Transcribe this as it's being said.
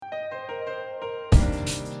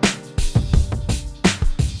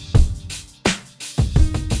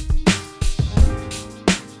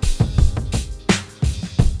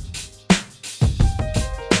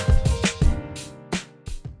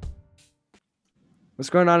What's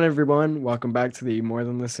going on, everyone? Welcome back to the More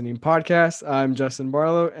Than Listening podcast. I'm Justin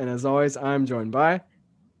Barlow, and as always, I'm joined by.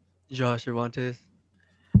 Josh Cervantes.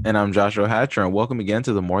 And I'm Joshua Hatcher, and welcome again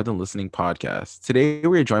to the More Than Listening podcast. Today,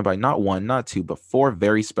 we are joined by not one, not two, but four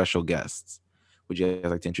very special guests. Would you guys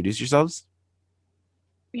like to introduce yourselves?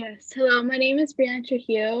 Yes, hello, my name is Brianna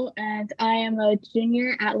Trujillo, and I am a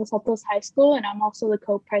junior at Los Altos High School, and I'm also the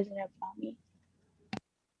co-president of NAMI.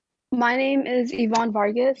 My name is Yvonne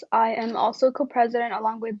Vargas. I am also co-president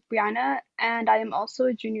along with Brianna, and I am also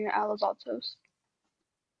a junior at Los Altos.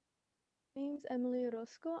 My name's Emily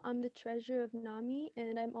Orozco. I'm the treasurer of NAMI,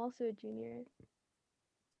 and I'm also a junior.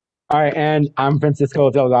 All right, and I'm Francisco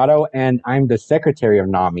Delgado, and I'm the secretary of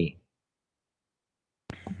NAMI.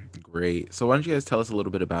 Great. So why don't you guys tell us a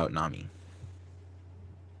little bit about NAMI?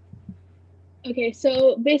 Okay,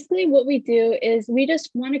 so basically what we do is we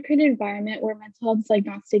just want to create an environment where mental health is like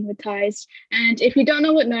not stigmatized. And if you don't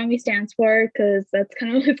know what NAMI stands for, because it's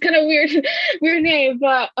kind of weird name,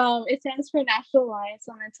 but it stands for National Alliance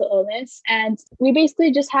on Mental Illness. And we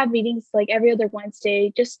basically just have meetings like every other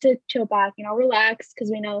Wednesday just to chill back, relax,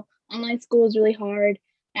 because we know online school is really hard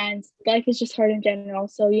and life is just hard in general.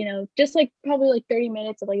 So, just like probably like 30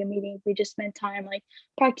 minutes of like a meeting, we just spend time like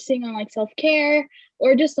practicing on like self-care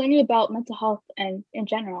or just learning about mental health and in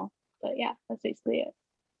general. But yeah, that's basically it.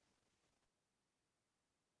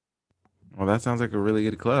 Well, that sounds like a really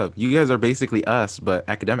good club. You guys are basically us, but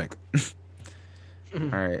academic. All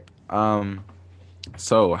right.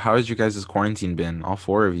 So how has your guys' quarantine been? All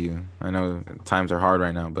four of you. I know times are hard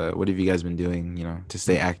right now, but what have you guys been doing, to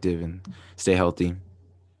stay active and stay healthy?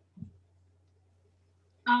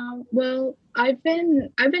 Well, I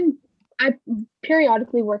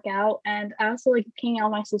periodically work out, and I also like hanging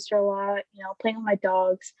out with my sister a lot, playing with my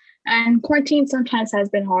dogs. And quarantine sometimes has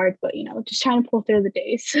been hard, but just trying to pull through the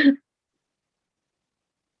days.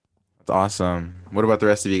 That's awesome. What about the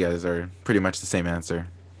rest of you guys? Are pretty much the same answer.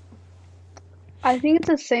 I think it's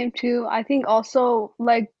the same too. I think also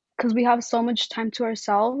like because we have so much time to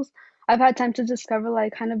ourselves, I've had time to discover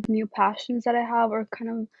like kind of new passions that I have or kind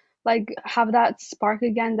of like have that spark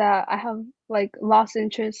again that I have like lost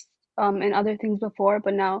interest in other things before,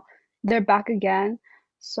 but now they're back again.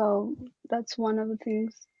 So that's one of the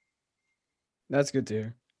things. That's good to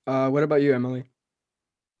hear. What about you, Emily?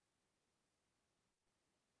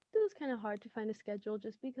 It was kind of hard to find a schedule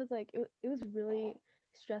just because it was really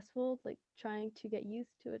stressful, like trying to get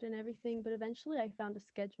used to it and everything. But eventually I found a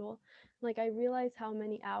schedule. Like I realized how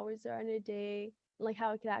many hours there are in a day, like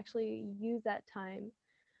how I could actually use that time.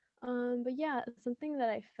 But yeah, something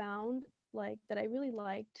that I found like that I really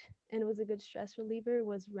liked and was a good stress reliever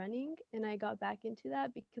was running, and I got back into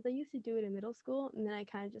that because I used to do it in middle school and then I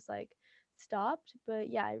kind of just like stopped.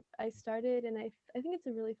 But yeah, I started, and I think it's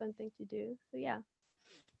a really fun thing to do. So yeah.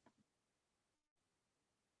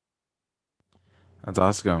 That's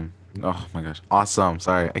awesome. Oh my gosh. Awesome.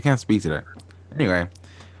 Sorry. I can't speak to that. Anyway,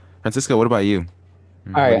 Francisco, what about you?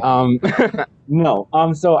 All What right, did you no,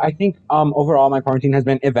 so I think overall my quarantine has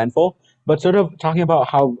been eventful, but sort of talking about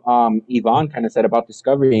how Yvonne kind of said about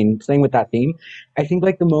discovery and staying with that theme, I think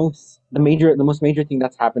like the most major thing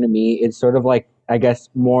that's happened to me is sort of like I guess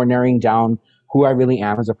more narrowing down who I really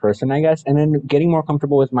am as a person, I guess, and then getting more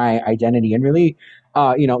comfortable with my identity and really,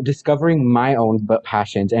 discovering my own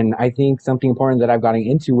passions. And I think something important that I've gotten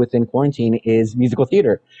into within quarantine is musical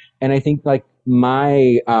theater, and I think like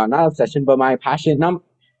my not obsession but my passion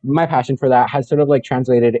for that has sort of like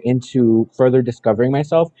translated into further discovering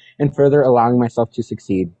myself and further allowing myself to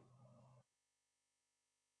succeed.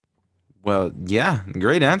 Well, yeah,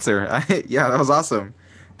 great answer. Yeah, that was awesome.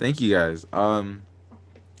 Thank you guys.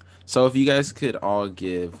 So if you guys could all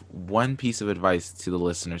give one piece of advice to the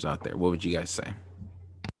listeners out there, what would you guys say?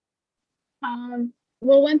 Um,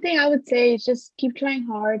 well, one thing I would say is just keep trying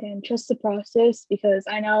hard and trust the process, because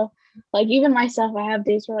I know, like, even myself, I have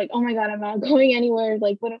days where, like, oh my God, I'm not going anywhere.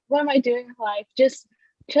 Like, what am I doing in life? Just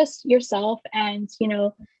trust yourself and,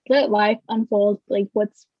 let life unfold, like,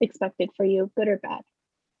 what's expected for you, good or bad.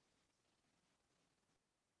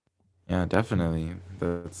 Yeah, definitely.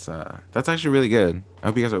 That's actually really good. I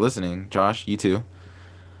hope you guys are listening. Josh, you too.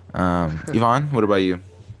 Yvonne, what about you?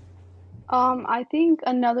 I think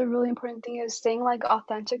another really important thing is staying like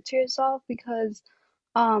authentic to yourself because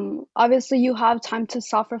obviously you have time to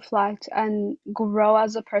self-reflect and grow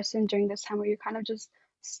as a person during this time where you're kind of just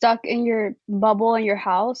stuck in your bubble in your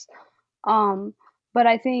house. Um, but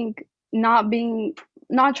I think not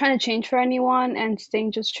trying to change for anyone and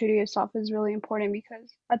staying just true to yourself is really important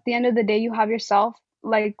because at the end of the day you have yourself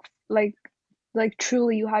like like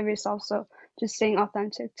truly you have yourself. So just staying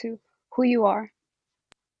authentic to who you are.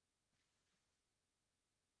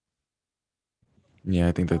 Yeah,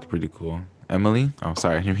 I think that's Um, pretty cool. Emily? Oh,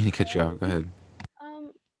 sorry, I didn't mean to cut you oh, off. Go ahead.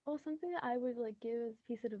 um, well, something that I would like give as a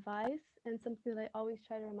piece of advice, and something that I always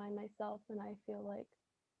try to remind myself when I feel like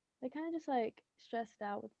kind of just like stressed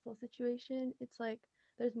out with the whole situation. It's like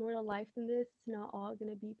there's more to life than this. It's not all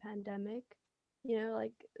gonna be pandemic.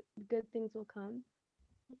 Like good things will come.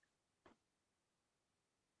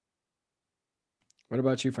 What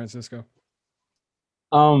about you, Francisco?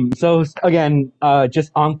 Again,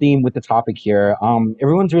 just on theme with the topic here,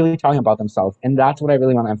 everyone's really talking about themselves, and that's what I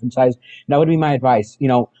really want to emphasize. That would be my advice.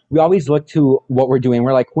 We always look to what we're doing.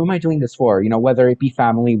 We're like, who am I doing this for? Whether it be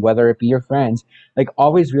family, whether it be your friends, like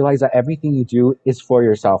always realize that everything you do is for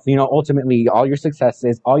yourself. Ultimately, all your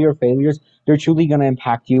successes, all your failures, they're truly going to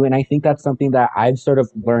impact you. And I think that's something that I've sort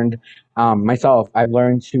of learned myself. I've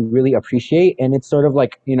learned to really appreciate, and it's sort of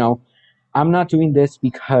like, I'm not doing this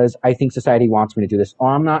because I think society wants me to do this, or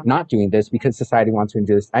I'm not doing this because society wants me to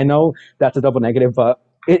do this. I know that's a double negative, but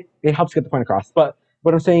it helps get the point across. But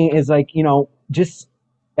what I'm saying is like, just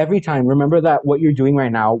every time remember that what you're doing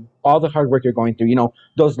right now, all the hard work you're going through,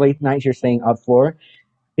 those late nights you're staying up for,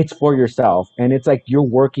 it's for yourself. And it's like you're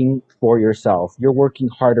working for yourself. You're working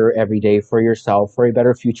harder every day for yourself, for a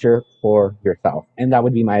better future for yourself. And that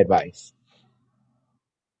would be my advice.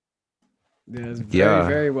 Yeah, it's very, Yeah.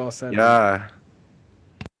 very well said, man.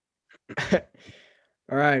 Yeah.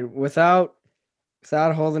 All right, without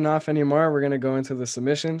holding off anymore, we're gonna go into the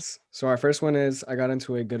submissions. So our first one is I got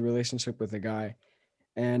into a good relationship with a guy,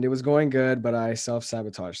 and it was going good, but I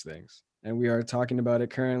self-sabotaged things. And we are talking about it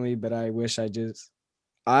currently, but I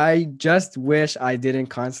just wish I didn't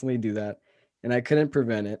constantly do that, and I couldn't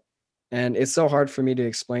prevent it. And it's so hard for me to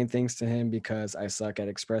explain things to him because I suck at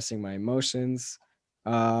expressing my emotions.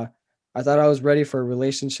 Uh, I thought I was ready for a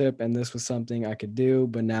relationship and this was something I could do,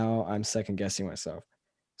 but now I'm second guessing myself.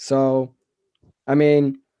 So, I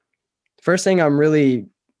mean, first thing I'm really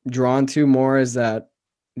drawn to more is that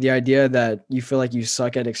the idea that you feel like you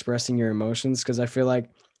suck at expressing your emotions because I feel like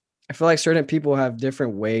certain people have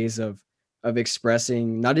different ways of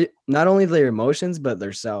expressing not only their emotions but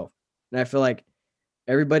their self. And I feel like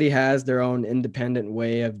everybody has their own independent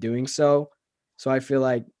way of doing so. So I feel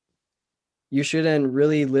like you shouldn't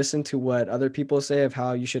really listen to what other people say of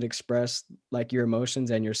how you should express like your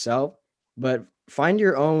emotions and yourself, but find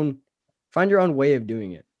your own way of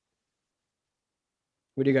doing it.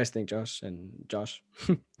 What do you guys think, Josh and Josh?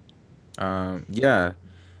 Yeah.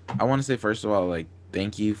 I want to say first of all, like,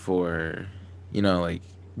 thank you for, like,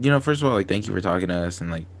 first of all, like, thank you for talking to us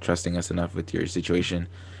and like trusting us enough with your situation.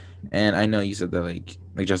 And I know you said that,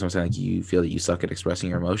 like Justin was saying, like, you feel that you suck at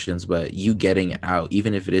expressing your emotions, but you getting it out,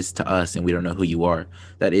 even if it is to us and we don't know who you are,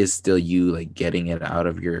 that is still you, like, getting it out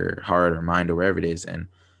of your heart or mind or wherever it is, and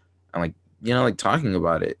like, like talking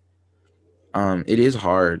about it. It is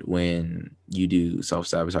hard when you do self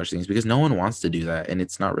sabotage things because no one wants to do that, and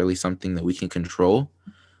it's not really something that we can control,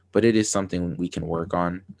 but it is something we can work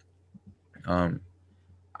on. Um,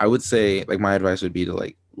 I would say like my advice would be to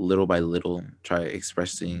like little by little try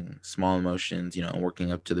expressing small emotions, and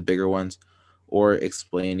working up to the bigger ones, or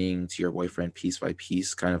explaining to your boyfriend piece by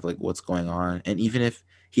piece kind of like what's going on. And even if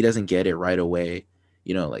he doesn't get it right away,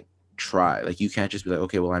 like try. Like you can't just be like,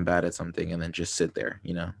 okay, well I'm bad at something and then just sit there,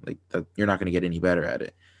 like that you're not going to get any better at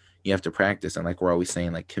it. You have to practice, and like we're always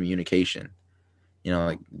saying, like communication.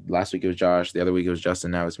 Like last week it was Josh, the other week it was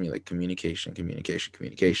Justin, now it's me. Like communication, communication,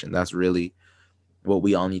 communication. That's really what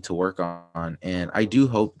we all need to work on. And I do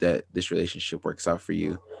hope that this relationship works out for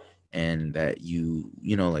you, and that you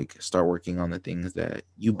like start working on the things that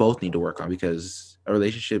you both need to work on, because a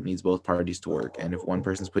relationship needs both parties to work. And if one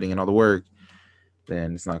person's putting in all the work,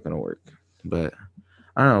 then it's not going to work. But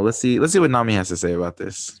I don't know. Let's see what Nami has to say about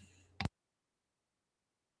this.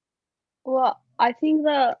 Well, I think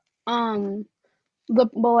that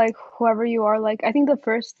like whoever you are, like I think the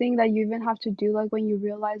first thing that you even have to do, like when you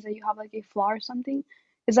realize that you have like a flaw or something,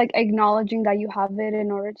 is like acknowledging that you have it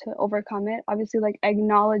in order to overcome it. Obviously, like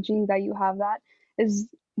acknowledging that you have that is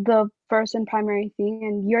the first and primary thing,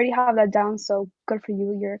 and you already have that down, so good for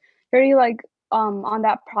you. You're already like on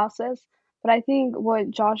that process. But I think what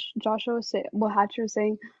Joshua was say what Hatcher was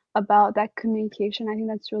saying about that communication, I think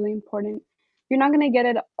that's really important. You're not gonna get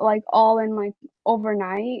it like all in like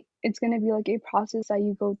overnight. It's gonna be like a process that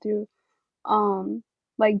you go through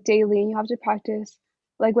like daily, and you have to practice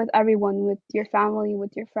like with everyone, with your family,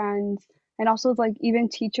 with your friends, and also like even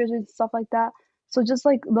teachers and stuff like that. So just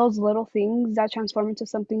like those little things that transform into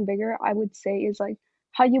something bigger, I would say is like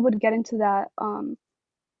how you would get into that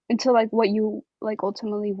into like what you like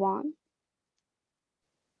ultimately want.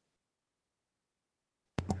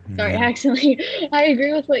 Sorry, Yeah. actually, I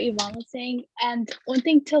agree with what Yvonne was saying. And one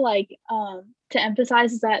thing to to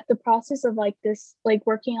emphasize is that the process of like this, like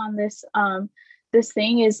working on this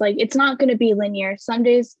thing is like it's not gonna be linear. Some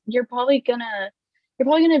days you're probably gonna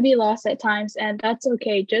be lost at times, and that's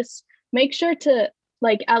okay. Just make sure to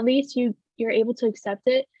like at least you're able to accept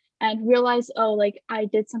it and realize, oh, like I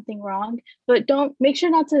did something wrong. But don't make sure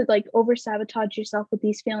not to like over sabotage yourself with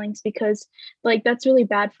these feelings because like that's really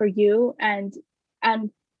bad for you and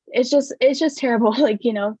it's just terrible. Like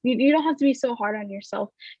you don't have to be so hard on yourself.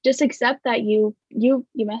 Just accept that you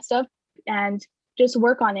messed up and just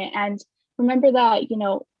work on it and remember that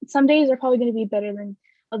some days are probably going to be better than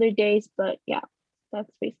other days, but yeah,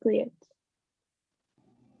 that's basically it.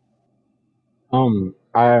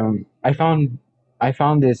 I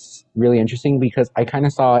found this really interesting because I kind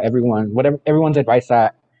of saw everyone's advice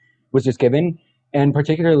that was just given, and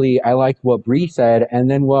particularly I liked what Bree said, and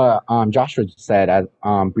then what Joshua said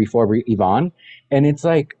before Yvonne, and it's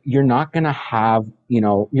like you're not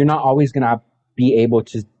always gonna be able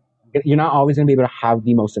to. You're not always going to be able to have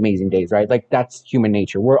the most amazing days, right? Like that's human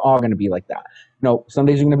nature. We're all going to be like that. No, some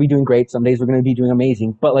days we're going to be doing great. Some days we're going to be doing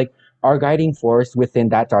amazing. But like our guiding force within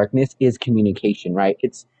that darkness is communication, right?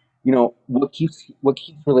 It's what keeps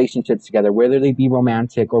relationships together, whether they be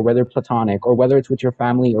romantic or whether platonic or whether it's with your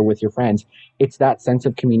family or with your friends. It's that sense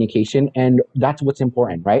of communication, and that's what's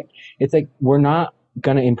important, right? It's like we're not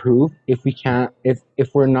gonna improve if we can't if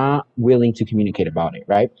we're not willing to communicate about it,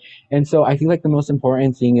 right? And so I feel like the most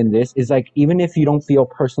important thing in this is like even if you don't feel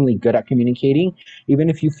personally good at communicating, even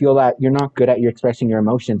if you feel that you're not good at your expressing your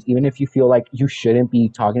emotions, even if you feel like you shouldn't be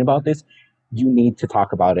talking about this, you need to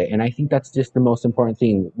talk about it. And I think that's just the most important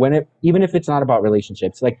thing. Even if it's not about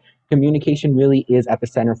relationships, like communication really is at the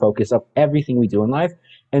center focus of everything we do in life.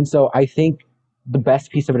 And so I think the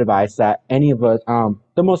best piece of advice that any of us,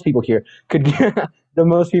 the most people here could, the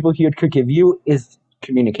most people here could give you is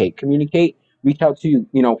communicate. Communicate. Reach out to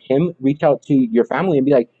him. Reach out to your family and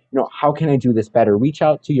be like, how can I do this better? Reach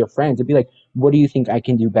out to your friends and be like, what do you think I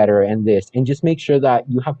can do better in this? And just make sure that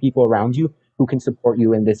you have people around you who can support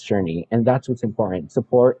you in this journey. And that's what's important.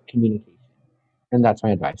 Support, communication. And that's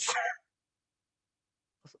my advice.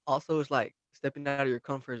 Also, it's like stepping out of your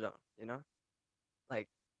comfort zone. Like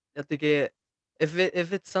you have to get if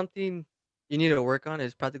it's something you need to work on,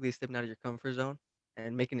 it's practically stepping out of your comfort zone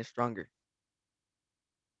and making it stronger.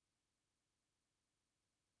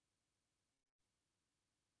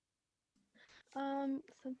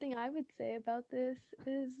 Something I would say about this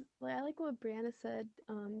is like I like what Brianna said.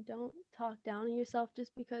 Don't talk down on yourself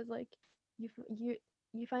just because like you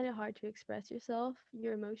find it hard to express yourself,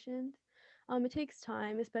 your emotions. It takes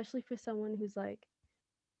time, especially for someone who's like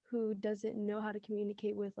who doesn't know how to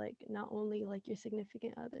communicate with like not only like your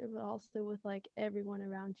significant other, but also with like everyone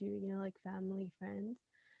around you. Like family, friends.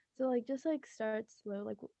 So like just like start slow,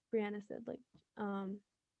 like Brianna said,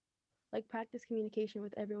 like practice communication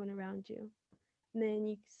with everyone around you, and then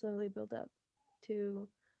you slowly build up to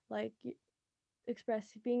like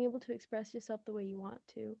being able to express yourself the way you want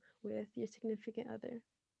to with your significant other.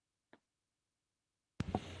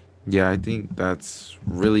 Yeah, I think that's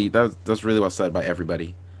really well said by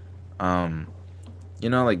everybody. Um,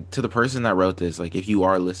 like to the person that wrote this, like if you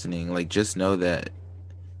are listening, like just know that,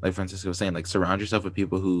 like Francisco was saying, like surround yourself with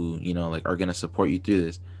people who, like are gonna support you through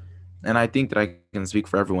this. And I think that I can speak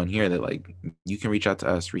for everyone here that like you can reach out to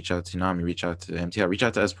us, reach out to Nami, reach out to MTL, reach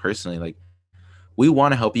out to us personally. Like we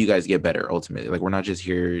want to help you guys get better ultimately. Like we're not just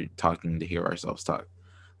here talking to hear ourselves talk.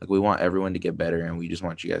 Like we want everyone to get better, and we just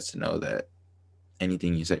want you guys to know that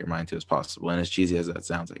anything you set your mind to is possible. And as cheesy as that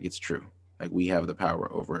sounds, like it's true. Like we have the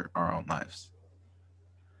power over our own lives.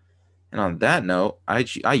 And on that note,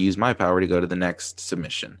 I use my power to go to the next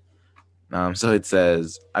submission. So it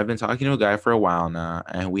says, I've been talking to a guy for a while now,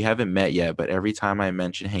 and we haven't met yet, but every time I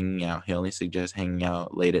mention hanging out, he only suggests hanging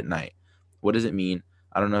out late at night. What does it mean?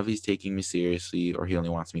 I don't know if he's taking me seriously or he only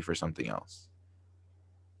wants me for something else.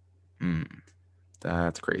 Hmm,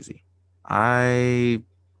 that's crazy. I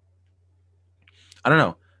I don't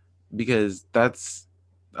know, because that's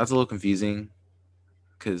a little confusing,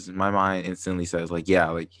 because my mind instantly says like, yeah,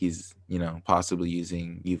 like he's, possibly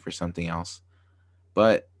using you for something else.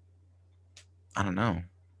 But I don't know.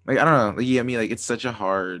 Like I don't know. Like, yeah, I mean, like it's such a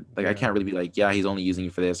hard. Like I Yeah. can't really be like, yeah, he's only using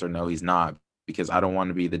you for this, or no, he's not, because I don't want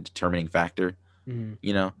to be the determining factor. Mhm.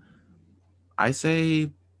 You know, I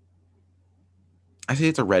say,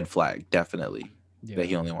 it's a red flag, definitely, that Yeah.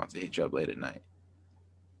 he only wants to hit you up late at night.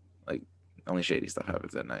 Like only shady stuff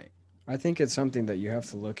happens at night. I think it's something that you have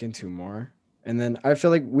to look into more. And then I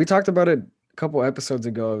feel like we talked about it a couple episodes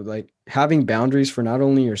ago, like having boundaries for not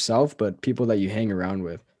only yourself, but people that you hang around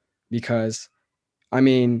with. Because I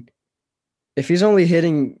mean, if he's only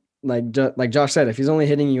hitting like Josh said, if he's only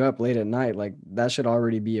hitting you up late at night, like that should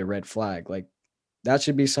already be a red flag. Like that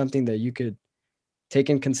should be something that you could take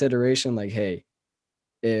in consideration. Like, hey,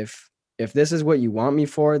 if this is what you want me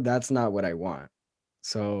for, that's not what I want.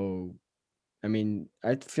 So, I mean,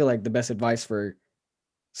 I feel like the best advice for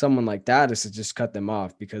someone like that is to just cut them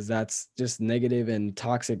off because that's just negative and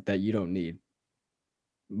toxic that you don't need.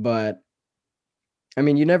 But I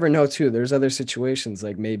mean, you never know too. There's other situations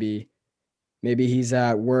like maybe he's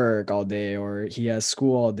at work all day or he has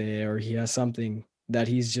school all day or he has something that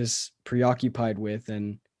he's just preoccupied with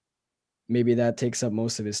and maybe that takes up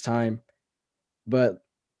most of his time. But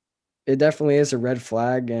it definitely is a red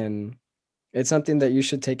flag and it's something that you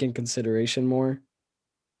should take in consideration more.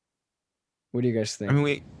 What do you guys I think?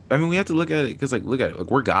 mean, we have to look at it because, like, look at it.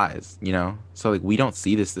 Like, we're guys, you know, so like we don't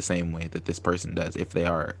see this the same way that this person does if they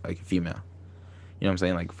are like a female. You know what I'm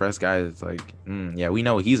saying? Like, for us guys, it's like, yeah, we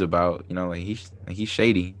know what he's about. You know, like he's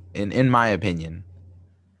shady in my opinion.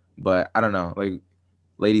 But I don't know. Like,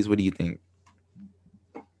 ladies, what do you think?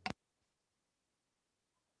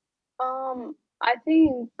 Um, I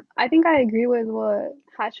think I agree with what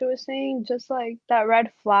Hatcher was saying. Just like that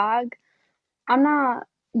red flag. I'm not,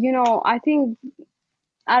 I think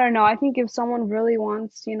I don't know. I think if someone really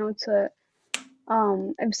wants, to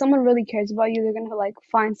if someone really cares about you, they're gonna like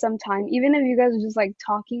find some time, even if you guys are just like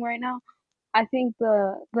talking right now. I think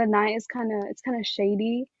the night is kind of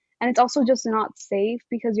shady, and it's also just not safe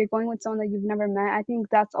because you're going with someone that you've never met. I think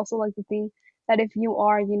that's also like the thing that if you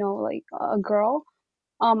are, like a girl,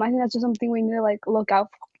 I think that's just something we need to like look out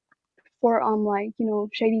for, like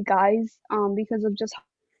shady guys, because of just how,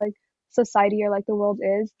 like society or like the world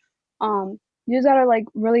is. You just gotta like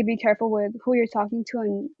really be careful with who you're talking to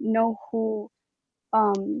and know who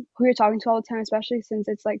you're talking to all the time, especially since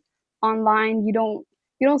it's like online. You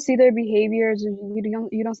don't see their behaviors, or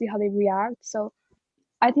you don't see how they react. So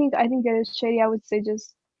I think it is shady. I would say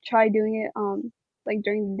just try doing it like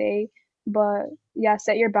during the day, but yeah,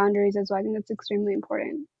 set your boundaries as well. I think that's extremely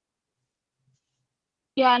important.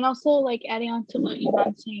 Yeah, and also like adding on to what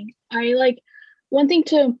Ivan's saying, I like one thing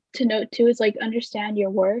to note too is like understand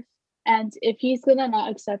your worth. And if he's gonna not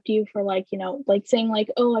accept you for like, like saying like,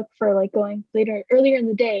 oh, I prefer like going later earlier in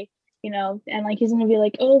the day, and like he's gonna be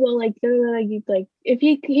like, oh well, like if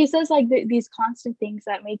he says like these constant things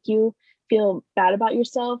that make you feel bad about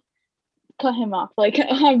yourself, cut him off. Like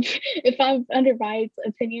if I'm under my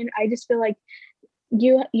opinion, I just feel like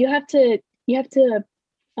you have to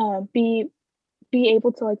uh, be be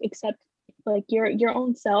able to like accept like your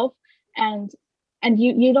own self, and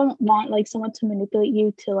you don't want like someone to manipulate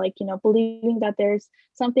you to like believing that there's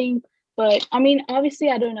something. But I mean,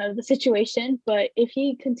 obviously I don't know the situation, but if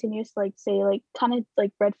he continues to like say like kind of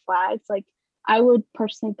like red flags, like I would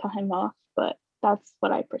personally cut him off. But that's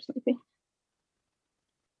what I personally think.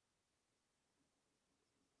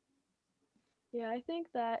 Yeah, I think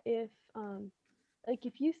that if like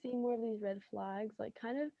if you see more of these red flags, like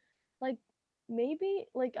kind of like maybe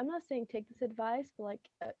like I'm not saying take this advice, but like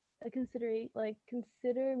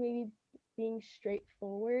consider maybe being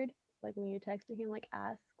straightforward. Like when you're texting him, like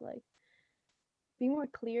ask like be more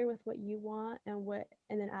clear with what you want and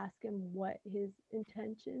then ask him what his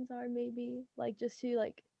intentions are maybe like just to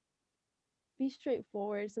like be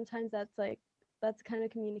straightforward. Sometimes that's kind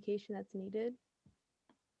of communication that's needed.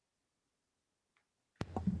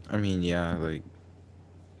 I mean, yeah, like,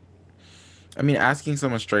 I mean, asking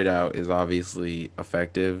someone straight out is obviously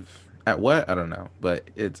effective. At what? I don't know, but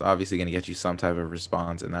it's obviously going to get you some type of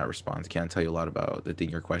response, and that response can tell you a lot about the thing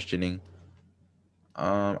you're questioning.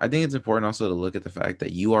 I think it's important also to look at the fact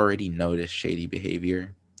that you already notice shady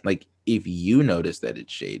behavior. Like, if you notice that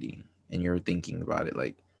it's shady and you're thinking about it,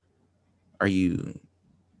 like, are you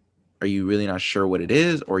really not sure what it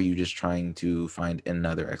is, or are you just trying to find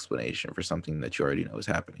another explanation for something that you already know is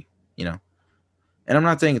happening? You know. And I'm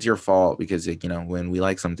not saying it's your fault because, like, when we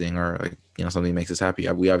like something or like something makes us happy,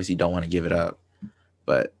 we obviously don't want to give it up.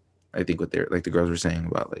 But I think what they're like the girls were saying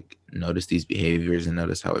about like notice these behaviors and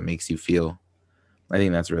notice how it makes you feel. I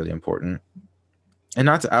think that's really important. And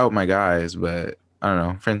not to out my guys, but I don't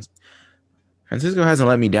know. Francisco hasn't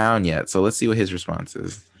let me down yet, so let's see what his response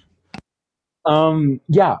is.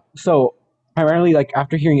 Yeah. So primarily, like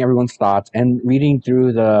after hearing everyone's thoughts and reading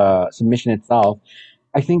through the submission itself,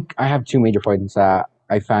 I think I have two major points that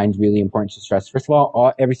I find really important to stress. First of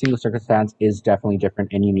all, every single circumstance is definitely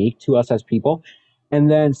different and unique to us as people.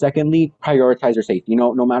 And then secondly, prioritize your safety.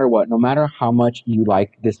 No matter what, no matter how much you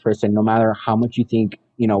like this person, no matter how much you think,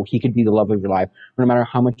 he could be the love of your life, no matter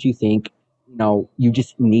how much you think, you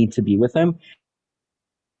just need to be with him.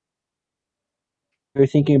 You're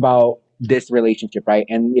thinking about this relationship, right?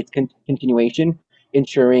 And its continuation,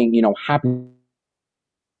 ensuring, happy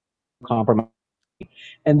compromise.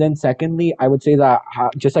 And then secondly, I would say that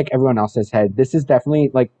just like everyone else has said, this is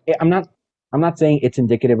definitely like I'm not saying it's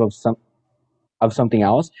indicative of something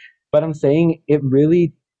else, but I'm saying it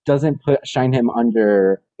really doesn't shine him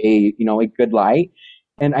under a good light.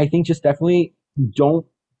 And I think just definitely don't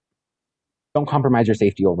don't compromise your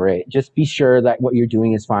safety over it. Just be sure that what you're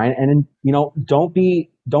doing is fine, and then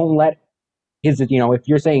don't let if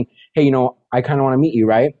you're saying, hey, I kind of want to meet you,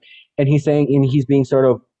 right? And he's being sort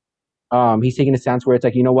of he's taking a stance where it's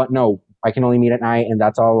like, you know what, no, I can only meet at night, and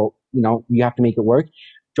that's all. You have to make it work.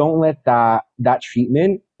 Don't let that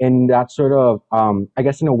treatment and that sort of I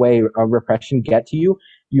guess in a way repression get to you.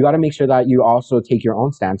 You got to make sure that you also take your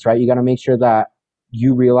own stance, right? You got to make sure that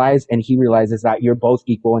you realize and he realizes that you're both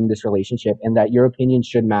equal in this relationship and that your opinion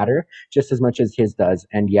should matter just as much as his does.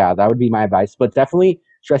 And yeah, that would be my advice. But definitely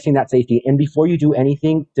stressing that safety. And before you do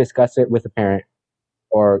anything, discuss it with a parent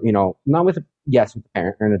or, not with with a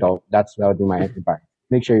parent or an adult. That would be my advice.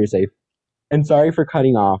 Make sure you're safe. And sorry for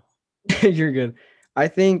cutting off. You're good. I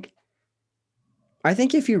think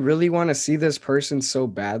if you really want to see this person so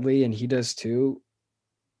badly and he does too,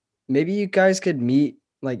 maybe you guys could meet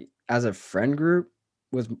like as a friend group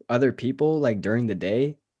with other people like during the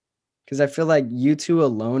day. Cause I feel like you two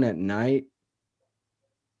alone at night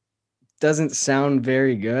doesn't sound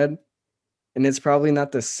very good. And it's probably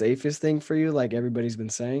not the safest thing for you, like everybody's been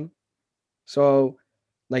saying. So,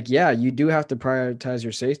 like, yeah, you do have to prioritize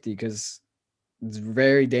your safety because it's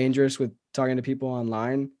very dangerous with talking to people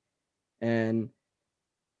online, and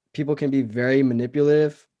people can be very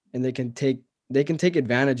manipulative, and they can take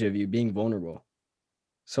advantage of you being vulnerable.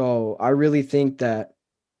 So, I really think that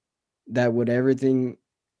with everything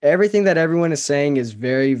that everyone is saying is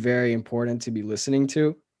very, very important to be listening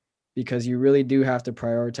to, because you really do have to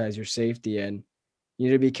prioritize your safety, and you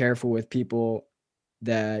need to be careful with people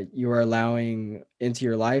that you are allowing into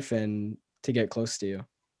your life and to get close to you.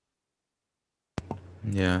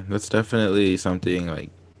 Yeah, that's definitely something like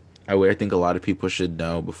I think a lot of people should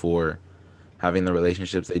know before having the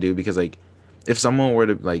relationships they do, because like if someone were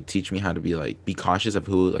to like teach me how to be cautious of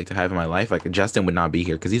who like to have in my life, like Justin would not be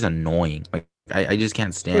here because he's annoying. Like I just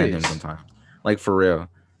can't stand him Please. sometimes. Like for real.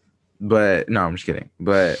 But no, I'm just kidding.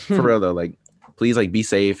 But for real though, like please like be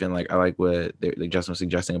safe, and like I like what like Justin was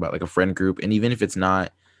suggesting about like a friend group, and even if it's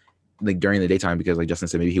not like during the daytime, because like Justin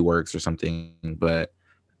said maybe he works or something, but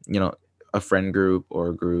you know a friend group or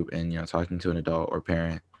a group, and talking to an adult or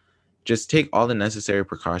parent, just take all the necessary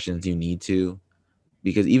precautions you need to,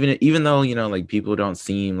 because even though like people don't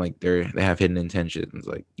seem like they have hidden intentions,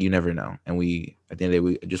 like you never know, and we at the end of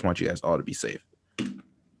the day we just want you guys all to be safe.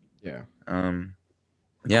 Yeah.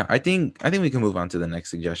 Yeah, I think we can move on to the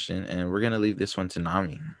next suggestion, and we're gonna leave this one to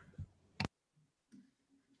Nami.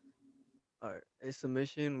 Alright, a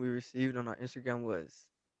submission we received on our Instagram was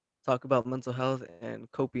talk about mental health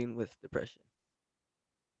and coping with depression.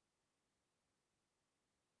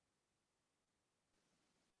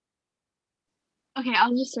 Okay,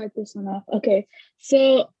 I'll just start this one off. Okay,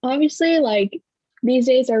 so obviously, like these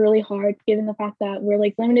days are really hard given the fact that we're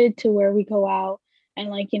like limited to where we go out,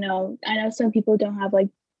 and I know some people don't have like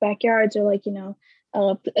backyards or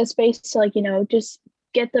a space to just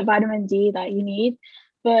get the vitamin D that you need,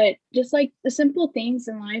 but just like the simple things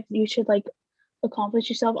in life you should like accomplish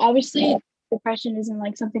yourself. Obviously, depression isn't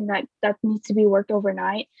like something that needs to be worked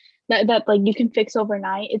overnight. That like you can fix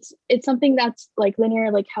overnight. It's something that's like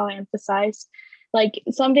linear, like how I emphasized. Like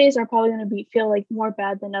some days are probably going to be feel like more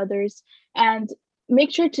bad than others, and make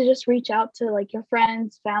sure to just reach out to like your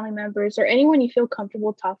friends, family members, or anyone you feel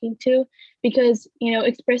comfortable talking to, because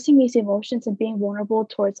expressing these emotions and being vulnerable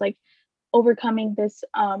towards like overcoming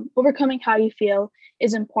how you feel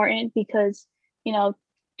is important, because you know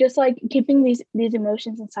just like keeping these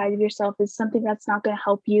emotions inside of yourself is something that's not going to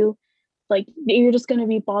help you. Like you're just going to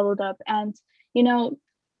be bottled up, and you know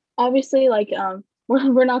obviously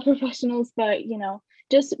we're not professionals, but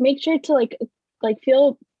just make sure to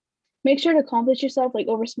feel make sure to accomplish yourself like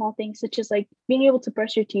over small things, such as like being able to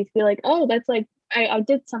brush your teeth. Be like, oh, that's like I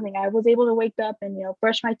did something. I was able to wake up and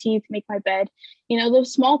brush my teeth, make my bed.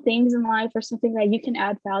 Those small things in life are something that you can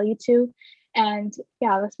add value to. And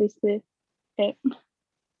yeah, that's basically it.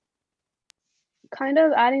 Kind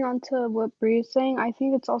of adding on to what Bree is saying, I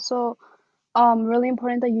think it's also really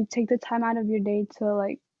important that you take the time out of your day to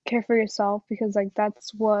like care for yourself, because like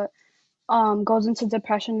that's what goes into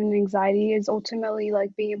depression and anxiety, is ultimately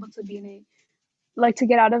like being able to be in a like to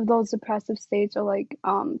get out of those depressive states, or like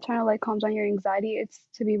trying to like calm down your anxiety. It's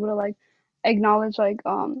to be able to like acknowledge like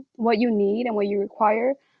what you need and what you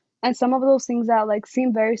require, And some of those things that like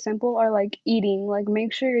seem very simple are like eating. Like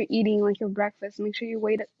make sure you're eating like your breakfast. Make sure you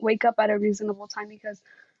wake up at a reasonable time, because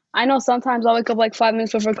I know sometimes I'll wake up like 5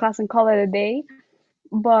 minutes before class and call it a day.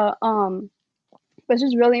 But it's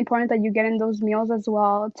just really important that you get in those meals as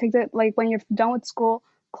well. Take the like when you're done with school,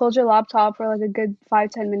 close your laptop for like a good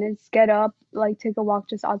 5-10 minutes. Get up, like take a walk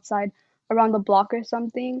just outside around the block or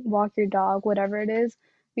something. Walk your dog, whatever it is,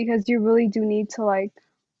 because you really do need to like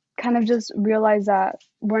kind of just realize that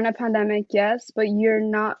we're in a pandemic, yes, but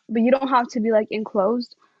you don't have to be like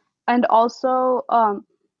enclosed. And also,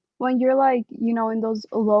 when you're like, in those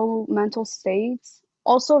low mental states,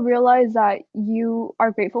 also realize that you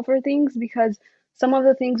are grateful for things, because some of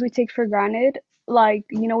the things we take for granted, like,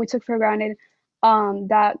 we took for granted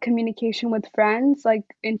that communication with friends, like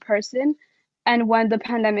in person. And when the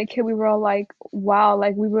pandemic hit, we were all like, wow,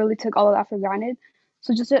 like we really took all of that for granted.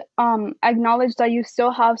 So just to, acknowledge that you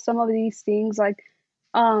still have some of these things, like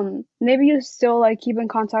maybe you still like keep in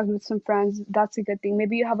contact with some friends. That's a good thing.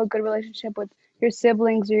 Maybe you have a good relationship with your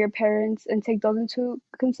siblings or your parents, and take those into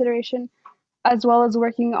consideration, as well as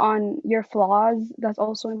working on your flaws. That's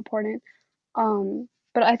also important.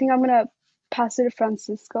 But I think I'm gonna pass it to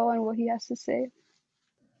Francisco and what he has to say.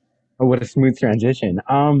 Oh, what a smooth transition.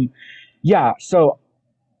 Yeah. So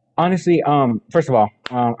honestly, first of all,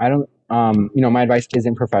 I don't, my advice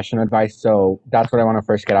isn't professional advice, so that's what I want to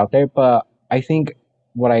first get out there. But I think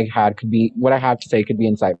what I have to say could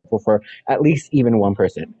be insightful for at least even one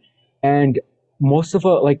person. And most of it,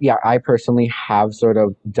 like, yeah, I personally have sort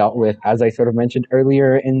of dealt with, as I sort of mentioned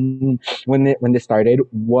earlier in when this started,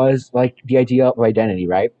 was like the idea of identity,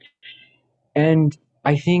 right? And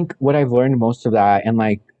I think what I've learned most of that, and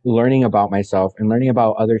like learning about myself and learning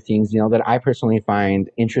about other things, that I personally find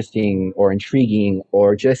interesting or intriguing,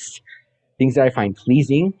 or just things that I find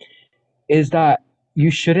pleasing, is that you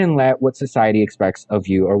shouldn't let what society expects of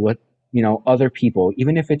you, or what other people,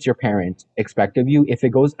 even if it's your parents, expect of you. If it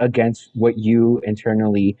goes against what you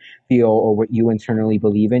internally feel or what you internally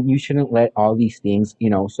believe in, you shouldn't let all these things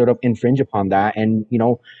sort of infringe upon that, and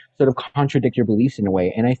sort of contradict your beliefs in a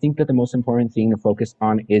way. And I think that the most important thing to focus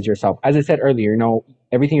on is yourself. As I said earlier,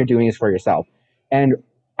 everything you're doing is for yourself. And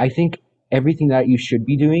I think everything that you should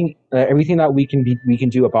be doing, everything that we can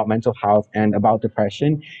do about mental health and about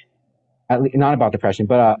depression, not about depression,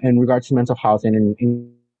 but in regards to mental health, and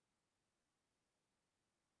in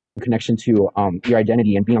connection to your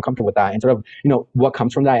identity and being uncomfortable with that, and sort of what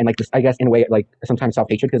comes from that, and like this, I guess, in a way, like sometimes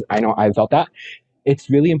self-hatred, because I know I've felt that.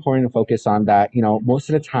 It's really important to focus on that. Most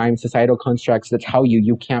of the time, societal constructs that tell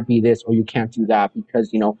you can't be this or you can't do that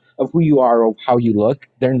because of who you are or how you look,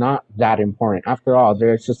 they're not that important. After all,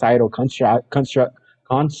 they're societal constructs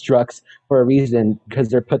for a reason, because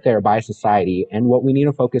they're put there by society. And what we need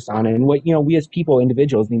to focus on, and what we as people,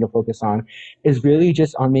 individuals, need to focus on, is really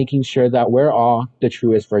just on making sure that we're all the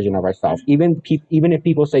truest version of ourselves. Even if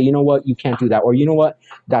people say, what, you can't do that, or what,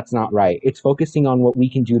 that's not right. It's focusing on what we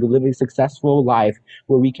can do to live a successful life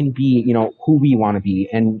where we can be, who we want to be.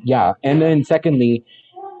 And yeah. And then secondly,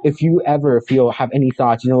 if you ever have any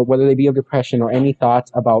thoughts, whether they be of depression or any thoughts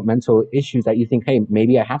about mental issues that you think, hey,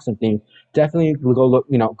 maybe I have something, definitely go look,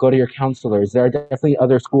 go to your counselors. There are definitely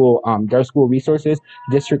there are school resources,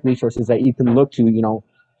 district resources that you can look to, to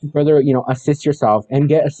further, assist yourself and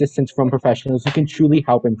get assistance from professionals who can truly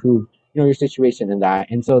help improve, your situation in that.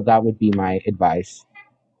 And so that would be my advice.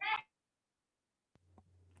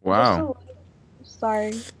 Just Wow. to,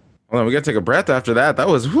 sorry. Hold on, we gotta take a breath after that. That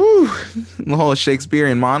was whoo, the whole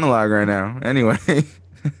Shakespearean monologue right now. Anyway.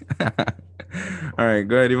 All right,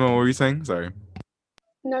 go ahead, Ivan. What were you saying? Sorry.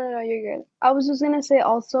 No, you're good. I was just gonna say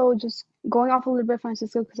also, just going off a little bit,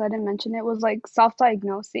 Francisco, because I didn't mention it, was like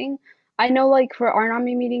self-diagnosing. I know, like for our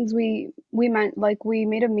NAMI meetings, we meant like we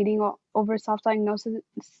made a meeting over self-diagnosing,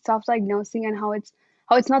 and how it's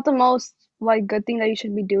not the most like good thing that you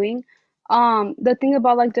should be doing. The thing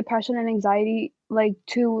about like depression and anxiety, like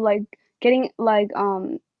to like getting like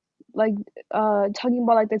talking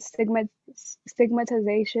about like the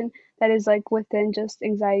stigmatization that is like within just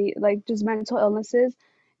anxiety, like just mental illnesses,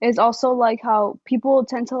 is also like how people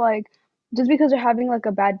tend to like, just because they're having like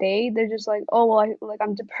a bad day, they're just like, oh well,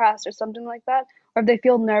 I'm depressed or something like that. Or if they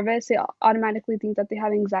feel nervous, they automatically think that they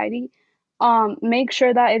have anxiety. Make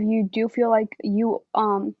sure that if you do feel like you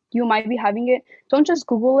might be having it, don't just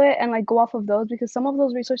Google it and like go off of those, because some of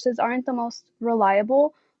those resources aren't the most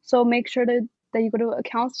reliable. So make sure that you go to a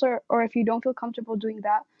counselor, or if you don't feel comfortable doing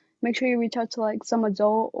that, make sure you reach out to like some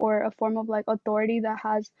adult or a form of like authority that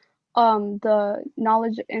has the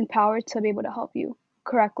knowledge and power to be able to help you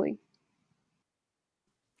correctly.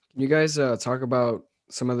 Can you guys talk about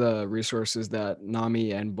some of the resources that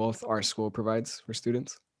NAMI and both our school provides for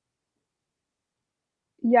students?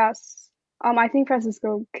 Yes. I think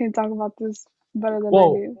Francisco can talk about this better than I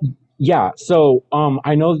Well, do. yeah. So,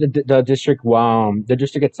 I know the district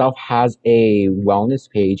itself has a wellness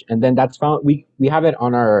page, and then that's found we have it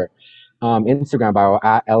on our Instagram bio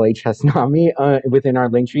at LHS NAMI within our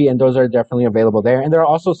link tree, and those are definitely available there. And there are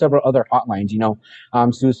also several other hotlines,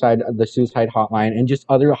 the suicide hotline, and just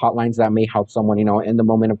other hotlines that may help someone, in a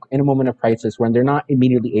moment of crisis when they're not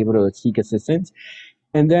immediately able to seek assistance.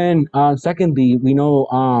 And then, secondly, we know,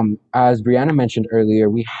 as Brianna mentioned earlier,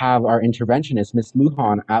 we have our interventionist, Miss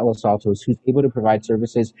Lujan at Los Altos, who's able to provide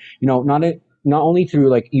services. Not only through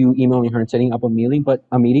like you emailing her and setting up a meeting,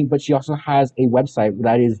 but she also has a website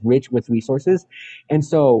that is rich with resources. And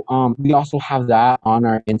so, we also have that on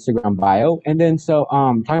our Instagram bio. And then, so,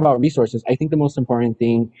 talking about resources, I think the most important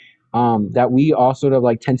thing, that we all sort of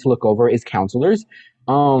like tend to look over is counselors.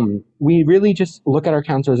 We really just look at our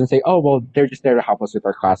counselors and say, oh, well, they're just there to help us with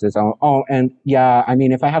our classes. And yeah, I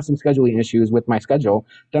mean, if I have some scheduling issues with my schedule,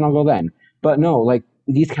 then I'll go then. But no, like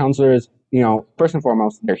these counselors, first and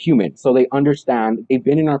foremost, they're human. So they understand, they've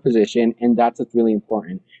been in our position, and that's what's really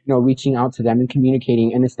important. Reaching out to them and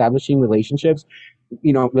communicating and establishing relationship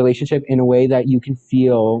in a way that you can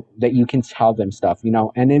feel that you can tell them stuff.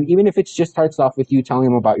 And then even if it just starts off with you telling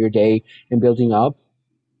them about your day and building up,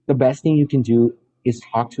 the best thing you can do is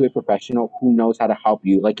talk to a professional who knows how to help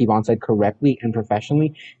you, like Yvonne said, correctly and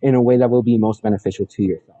professionally in a way that will be most beneficial to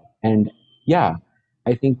yourself. And yeah,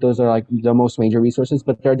 I think those are like the most major resources,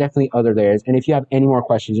 but there are definitely other layers. And if you have any more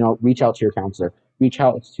questions, reach out to your counselor, reach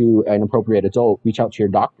out to an appropriate adult, reach out to your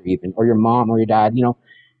doctor even, or your mom or your dad,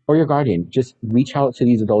 or your guardian. Just reach out to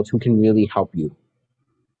these adults who can really help you.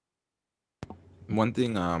 One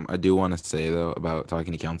thing I do want to say though about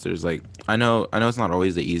talking to counselors, like I know it's not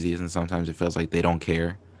always the easiest, and sometimes it feels like they don't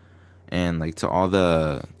care. And like to all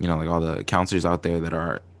the like all the counselors out there that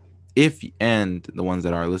are, if and the ones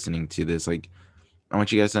that are listening to this, like I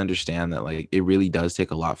want you guys to understand that like it really does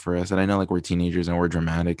take a lot for us. And I know like we're teenagers and we're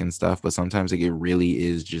dramatic and stuff, but sometimes like it really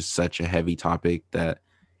is just such a heavy topic that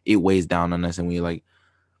it weighs down on us, and we like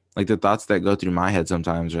the thoughts that go through my head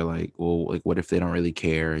sometimes are like, well, like what if they don't really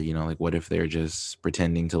care? Like what if they're just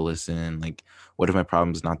pretending to listen? Like what if my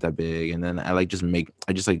problem's not that big? And then I just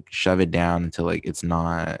like shove it down until like it's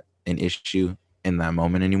not an issue in that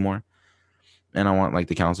moment anymore. And I want like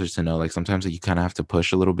the counselors to know like sometimes like you kind of have to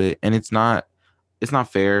push a little bit, and it's not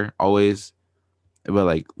fair always, but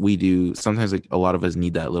like we do sometimes, like a lot of us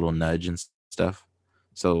need that little nudge and stuff.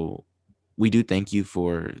 So we do thank you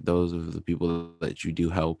for those of the people that you do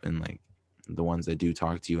help, and like the ones that do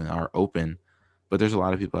talk to you and are open. But there's a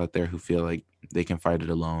lot of people out there who feel like they can fight it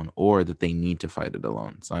alone, or that they need to fight it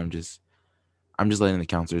alone. So I'm just letting the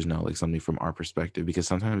counselors know like something from our perspective, because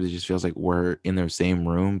sometimes it just feels like we're in the same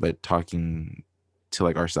room but talking to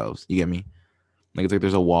like ourselves. You get me? Like it's like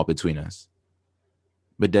there's a wall between us.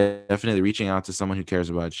 But definitely reaching out to someone who cares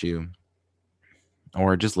about you,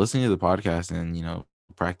 or just listening to the podcast and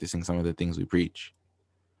practicing some of the things we preach.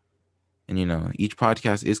 And each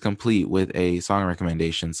podcast is complete with a song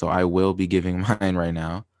recommendation, so I will be giving mine right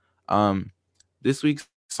now. um this week's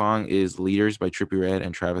song is Leaders by Trippie Redd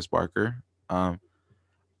and Travis Barker. I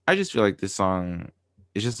just feel like this song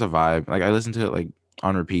is just a vibe. Like I listened to it like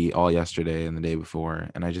on repeat all yesterday and the day before,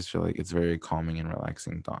 and I just feel like it's very calming and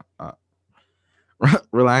relaxing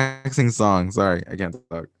relaxing song. Sorry, I can't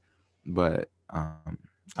talk. But I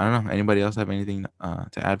don't know. Anybody else have anything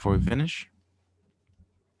to add before we finish?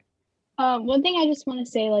 One thing I just want to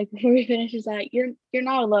say, like before we finish, is that you're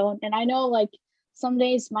not alone. And I know like some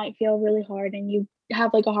days might feel really hard and you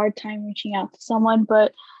have like a hard time reaching out to someone,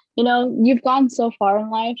 but you've gone so far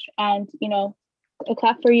in life, and a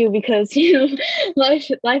clap for you, because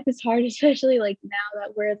life is hard, especially like now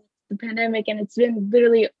that we're in the pandemic, and it's been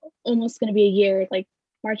literally almost going to be a year, like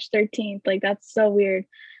March 13th. Like that's so weird.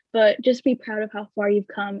 But just be proud of how far you've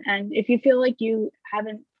come, and if you feel like you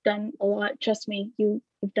haven't done a lot, trust me, you've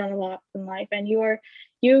done a lot in life, and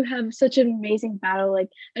you have such an amazing battle, like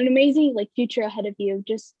an amazing like future ahead of you.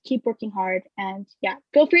 Just keep working hard, and yeah,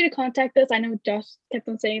 feel free to contact us. I know Josh kept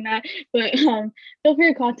on saying that, but feel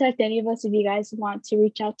free to contact any of us if you guys want to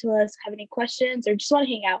reach out to us, have any questions, or just want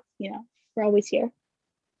to hang out. We're always here.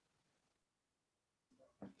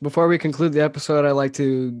 Before we conclude the episode, I'd like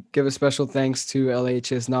to give a special thanks to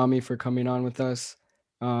LHS NAMI for coming on with us.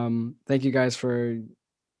 Thank you guys for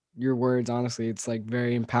your words. Honestly, it's like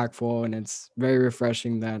very impactful, and it's very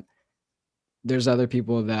refreshing that there's other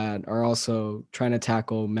people that are also trying to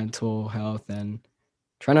tackle mental health and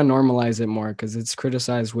trying to normalize it more, because it's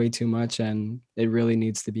criticized way too much and it really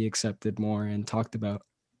needs to be accepted more and talked about.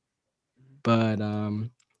 But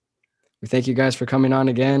we thank you guys for coming on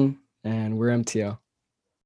again, and we're MTL.